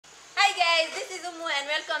guys, this is Umu and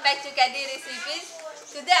welcome back to Kadirecipes.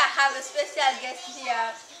 Today I have a special guest here.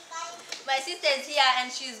 My sister is here and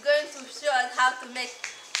she's going to show us how to make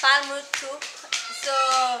palm root soup. So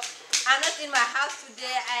I'm not in my house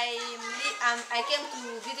today. I came to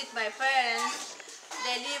visit my parents.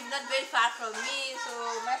 They live not very far from me. So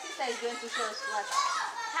my sister is going to show us what.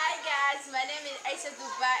 Hi guys, my name is Aisha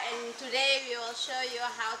Duba and today we will show you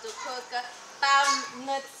how to cook palm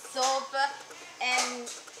nut soup. And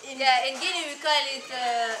in Guinea we call it,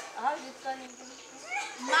 how do you call it in Guinea?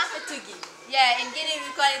 mafetugi. Yeah, in Guinea we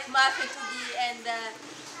call it mafetugi, and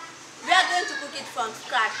we are going to cook it from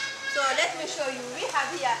scratch. So let me show you. We have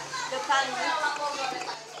here the palm root.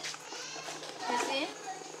 You see?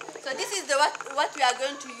 So this is what we are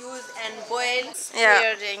going to use and boil.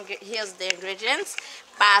 Yeah. Here's the ingredients: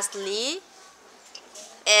 parsley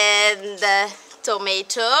and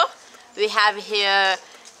tomato. We have here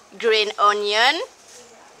green onions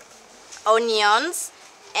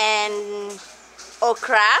and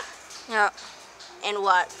okra. Yeah. And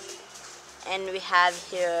what? And we have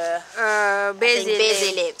here Basil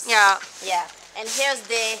leaves. Yeah. Yeah. And here's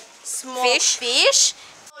the small Fish.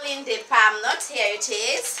 In the palm nuts, here it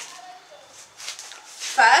is.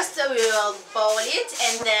 First we will boil it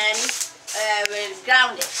and then we'll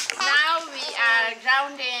ground it. Now we are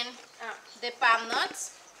grounding the palm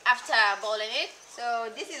nuts after boiling it. So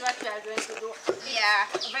this is what we are going to do. Yeah,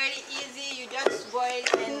 Very easy. You just boil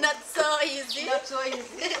and not so easy. not so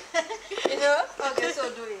easy. You know? Okay, so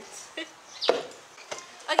do it.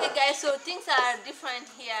 Okay guys, so things are different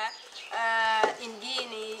here in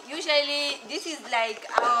Guinea. Usually this is like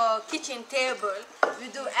our kitchen table. We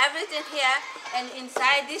do everything here, and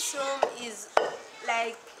inside this room is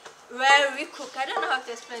like where we cook. I don't know how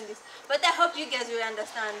to explain this, but I hope you guys will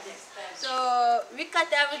understand this. So we cut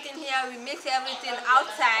everything here, we mix everything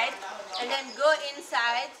outside, and then go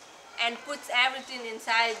inside and put everything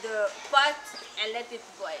inside the pot and let it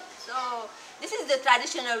boil. So this is the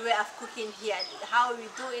traditional way of cooking here, how we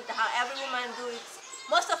do it, how every woman do it.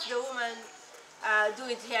 Most of the women do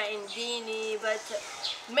it here in Guinea, but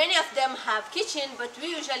many of them have kitchen, but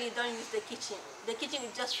we usually don't use the kitchen. The kitchen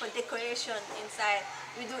is just for decoration inside.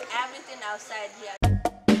 We do everything outside here.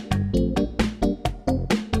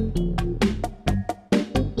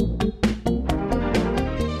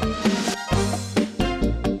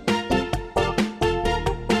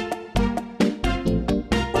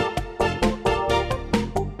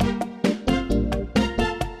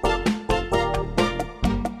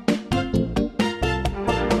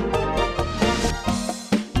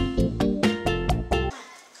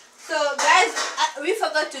 We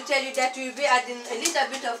forgot to tell you that we'll be adding a little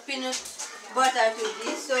bit of peanut butter to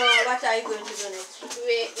this. So what are you going to do next?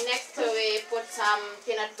 Next we put some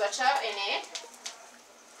peanut butter in it.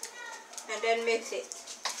 And then mix it.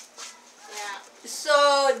 Yeah.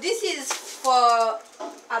 So this is for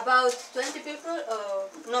about 20 people, or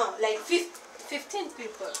no, like 15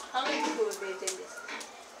 people. How many people will be eating this?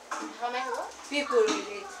 How many what? People will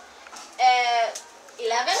eat.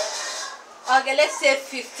 11. Okay, let's say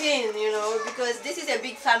 15, you know, because this is a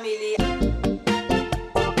big family.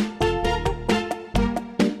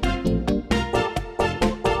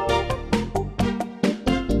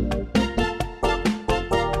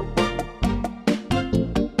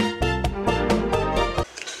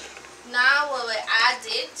 Now we will add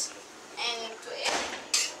it into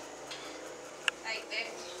it like this.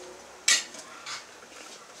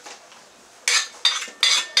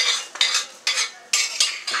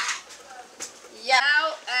 Yeah.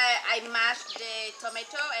 Now I mashed the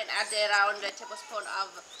tomato and add around a tablespoon of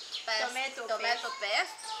tomato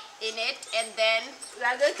paste in it, and then We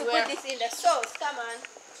are going to put this in the sauce. Come on.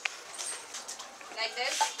 like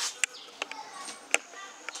this.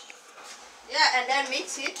 Yeah, and then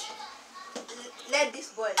mix it. Let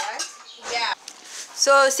this boil, right? Yeah.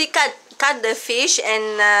 So she cut the fish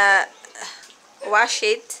and wash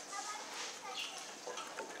it.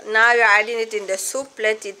 Now you're adding it in the soup.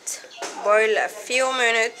 Let it boil a few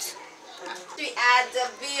minutes. We add the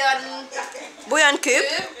Bouillon cube.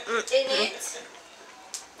 in it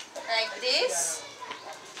like this,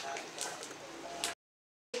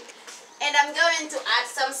 and I'm going to add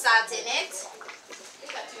some salt in it.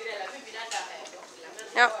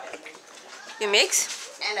 Now you mix.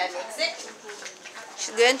 And I mix it.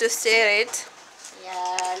 She's going to stir it.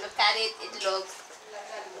 Yeah, look at it. It looks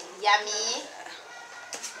yummy.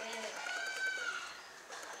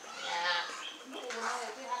 Yeah.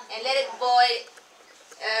 And let it boil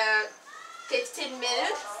 15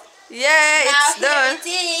 minutes. Yeah, Now it's done.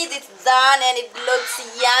 here it is. It's done and it looks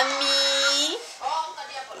yummy.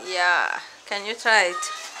 Yeah, can you try it?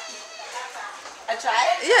 I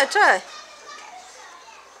try it. Yeah, try.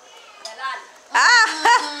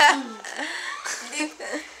 Ah!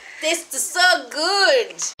 Tastes so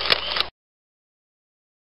good.